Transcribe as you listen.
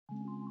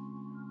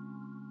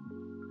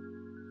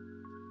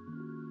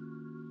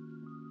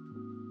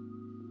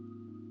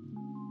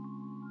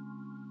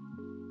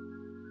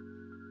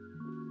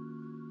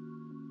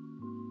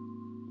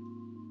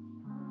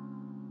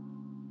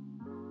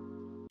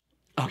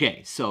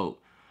Okay, so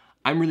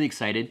I'm really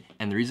excited,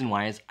 and the reason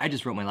why is I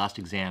just wrote my last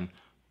exam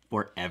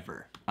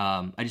forever.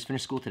 I just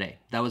finished school today.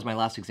 That was my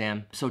last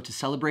exam. So to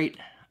celebrate,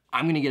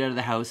 I'm gonna get out of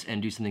the house and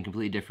do something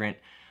completely different.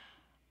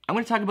 I'm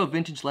gonna talk about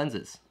vintage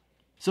lenses.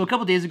 So a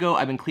couple days ago,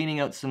 I've been cleaning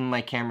out some of my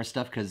camera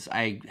stuff because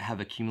I have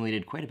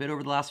accumulated quite a bit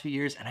over the last few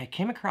years, and I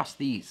came across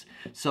these.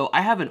 So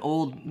I have an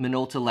old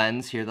Minolta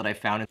lens here that I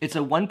found. It's a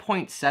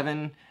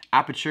 1.7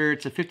 aperture,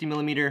 it's a 50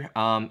 millimeter.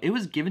 It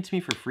was given to me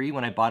for free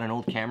when I bought an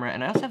old camera,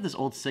 and I also have this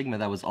old Sigma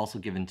that was also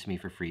given to me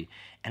for free,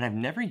 and I've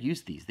never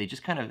used these. They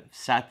just kind of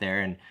sat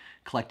there and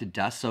collected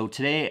dust. So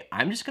today,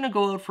 I'm just gonna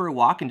go out for a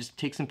walk and just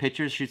take some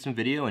pictures, shoot some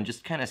video, and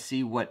just kind of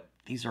see what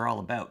these are all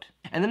about.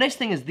 And the nice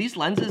thing is these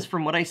lenses,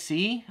 from what I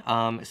see,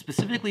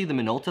 specifically the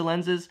Minolta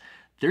lenses,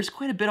 there's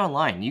quite a bit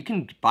online. You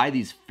can buy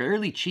these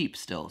fairly cheap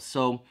still.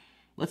 So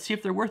let's see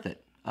if they're worth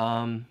it.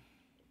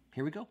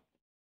 Here we go.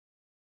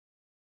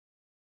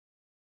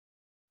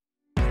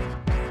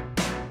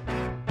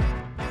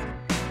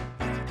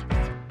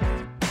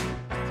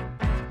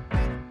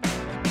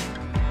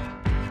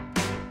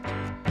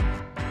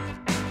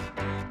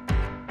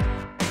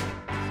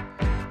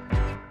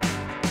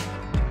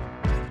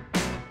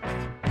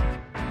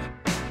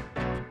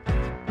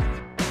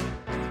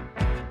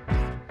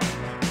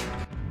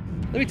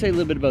 Let me tell you a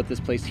little bit about this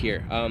place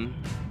here.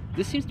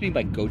 This seems to be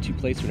my go-to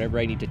place whenever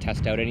I need to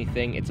test out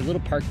anything. It's a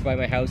little park by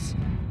my house.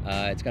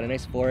 It's got a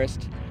nice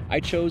forest.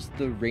 I chose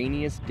the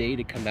rainiest day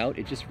to come out.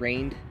 It just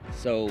rained,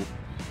 so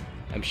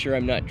I'm sure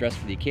I'm not dressed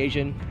for the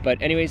occasion.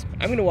 But anyways,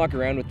 I'm gonna walk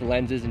around with the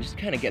lenses and just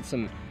kind of get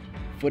some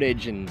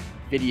footage and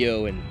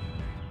video and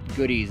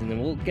goodies, and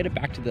then we'll get it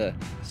back to the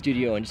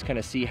studio and just kind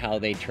of see how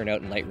they turn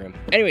out in Lightroom.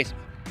 Anyways,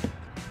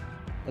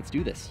 let's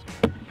do this.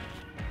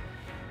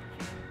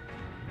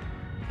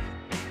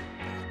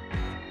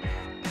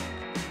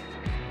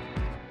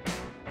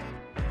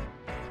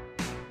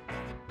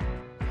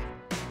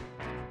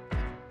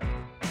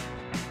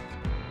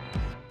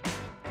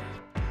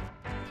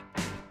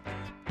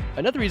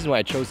 Another reason why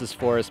I chose this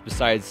forest,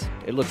 besides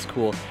it looks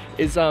cool,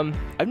 is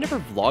I've never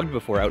vlogged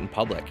before out in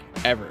public,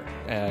 ever.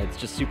 It's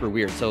just super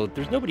weird, so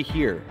there's nobody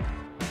here.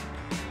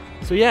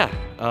 So yeah,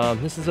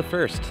 this is a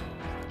first.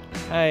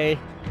 Hi.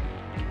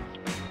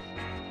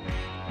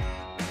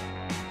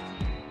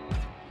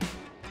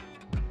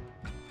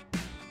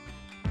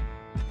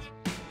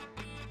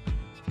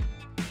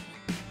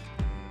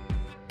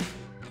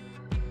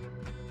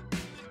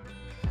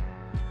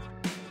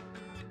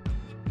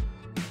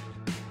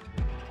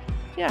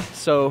 Yeah,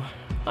 so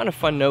on a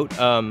fun note,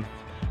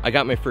 I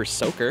got my first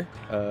soaker.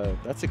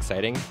 That's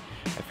exciting.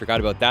 I forgot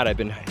about that. I've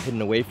been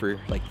hidden away for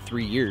like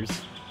 3 years.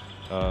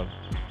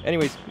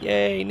 Anyways,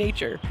 yay,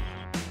 nature.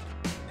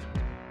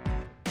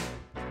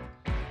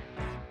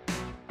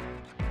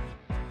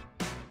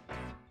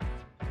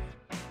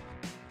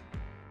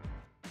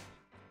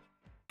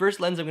 First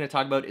lens I'm going to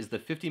talk about is the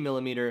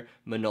 50mm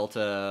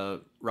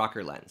Minolta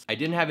Rokkor lens. I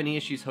didn't have any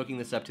issues hooking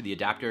this up to the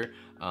adapter.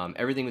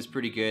 Everything was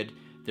pretty good.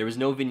 There was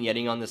no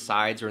vignetting on the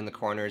sides or in the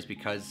corners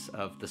because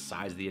of the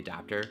size of the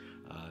adapter.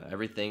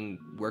 Everything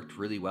worked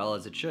really well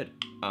as it should.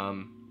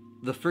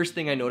 The first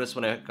thing I noticed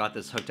when I got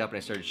this hooked up and I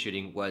started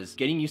shooting was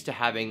getting used to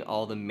having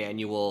all the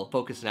manual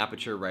focus and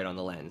aperture right on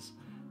the lens.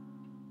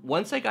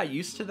 Once I got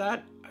used to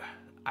that,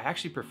 I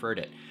actually preferred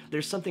it.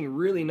 There's something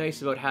really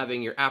nice about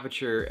having your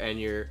aperture and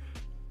your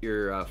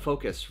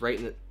focus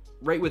right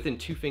within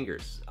 2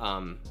 fingers.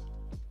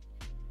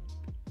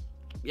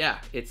 Yeah,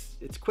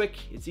 it's quick,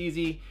 it's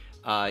easy.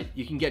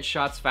 You can get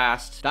shots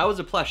fast. That was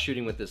a plus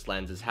shooting with this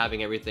lens, is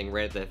having everything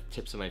right at the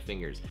tips of my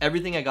fingers.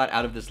 Everything I got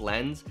out of this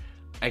lens,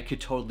 I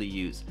could totally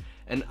use.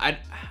 And I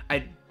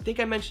think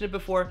I mentioned it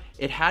before,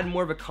 it had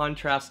more of a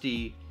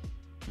contrasty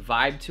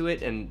vibe to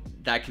it, and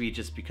that could be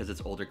just because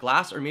it's older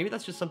glass, or maybe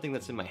that's just something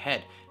that's in my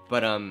head.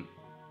 But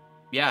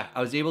yeah,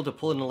 I was able to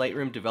pull it in the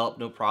Lightroom, develop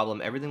no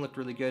problem. Everything looked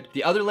really good.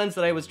 The other lens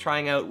that I was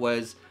trying out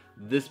was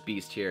this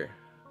beast here.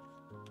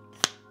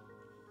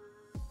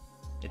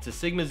 It's a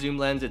Sigma zoom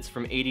lens. It's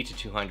from 80 to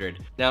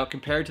 200. Now,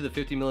 compared to the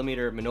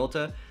 50mm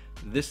Minolta,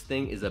 this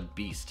thing is a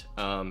beast.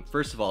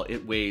 First of all,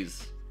 it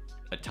weighs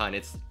a ton.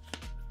 It's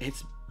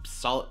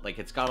solid. Like,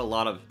 it's got a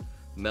lot of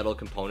metal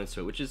components to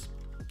it, which is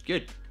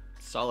good,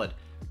 solid.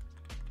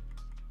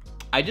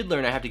 I did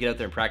learn I have to get out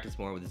there and practice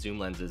more with the zoom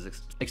lenses,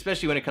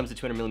 especially when it comes to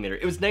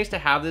 200mm. It was nice to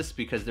have this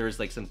because there was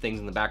like some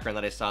things in the background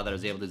that I saw that I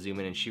was able to zoom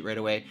in and shoot right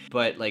away.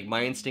 But like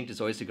my instinct is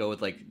always to go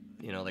with like,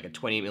 you know, like a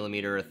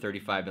 28mm or a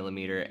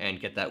 35mm and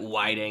get that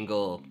wide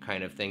angle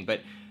kind of thing. But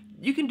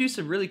you can do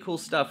some really cool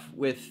stuff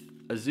with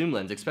a zoom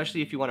lens,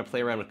 especially if you want to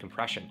play around with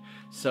compression.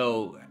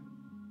 So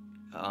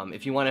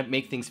if you want to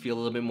make things feel a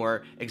little bit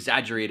more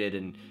exaggerated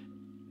and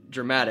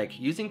dramatic,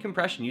 using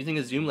compression, using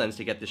a zoom lens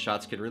to get the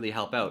shots could really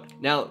help out.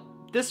 Now,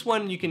 this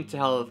one, you can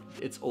tell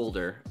it's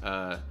older.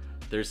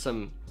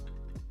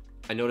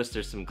 I noticed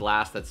there's some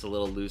glass that's a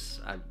little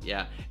loose,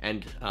 yeah,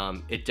 and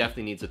it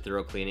definitely needs a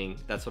thorough cleaning.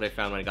 That's what I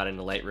found when I got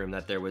into Lightroom,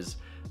 that there was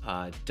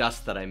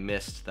dust that I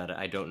missed that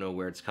I don't know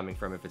where it's coming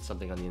from, if it's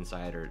something on the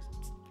inside or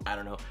I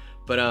don't know.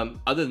 But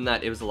other than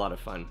that, it was a lot of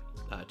fun.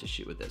 to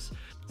shoot with this.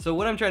 So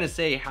what I'm trying to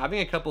say, having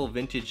a couple of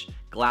vintage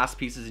glass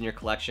pieces in your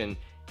collection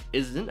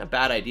isn't a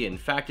bad idea. In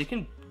fact, it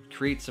can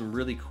create some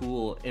really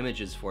cool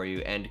images for you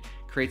and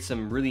create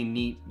some really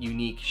neat,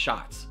 unique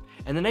shots.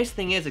 And the nice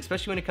thing is,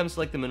 especially when it comes to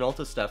like the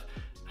Minolta stuff,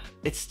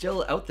 it's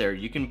still out there.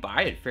 You can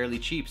buy it fairly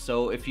cheap.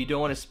 So if you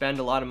don't want to spend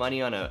a lot of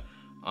money on a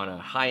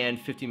high-end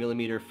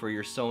 50mm for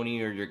your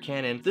Sony or your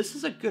Canon, this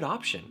is a good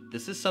option.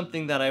 This is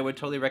something that I would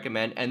totally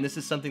recommend, and this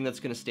is something that's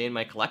going to stay in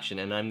my collection,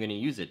 and I'm going to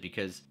use it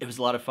because it was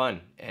a lot of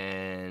fun,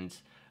 and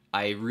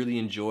I really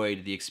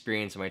enjoyed the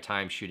experience of my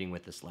time shooting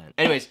with this lens.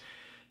 Anyways,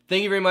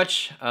 thank you very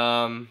much.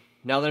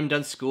 Now that I'm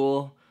done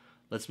school,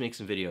 let's make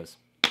some videos.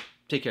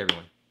 Take care,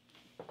 everyone.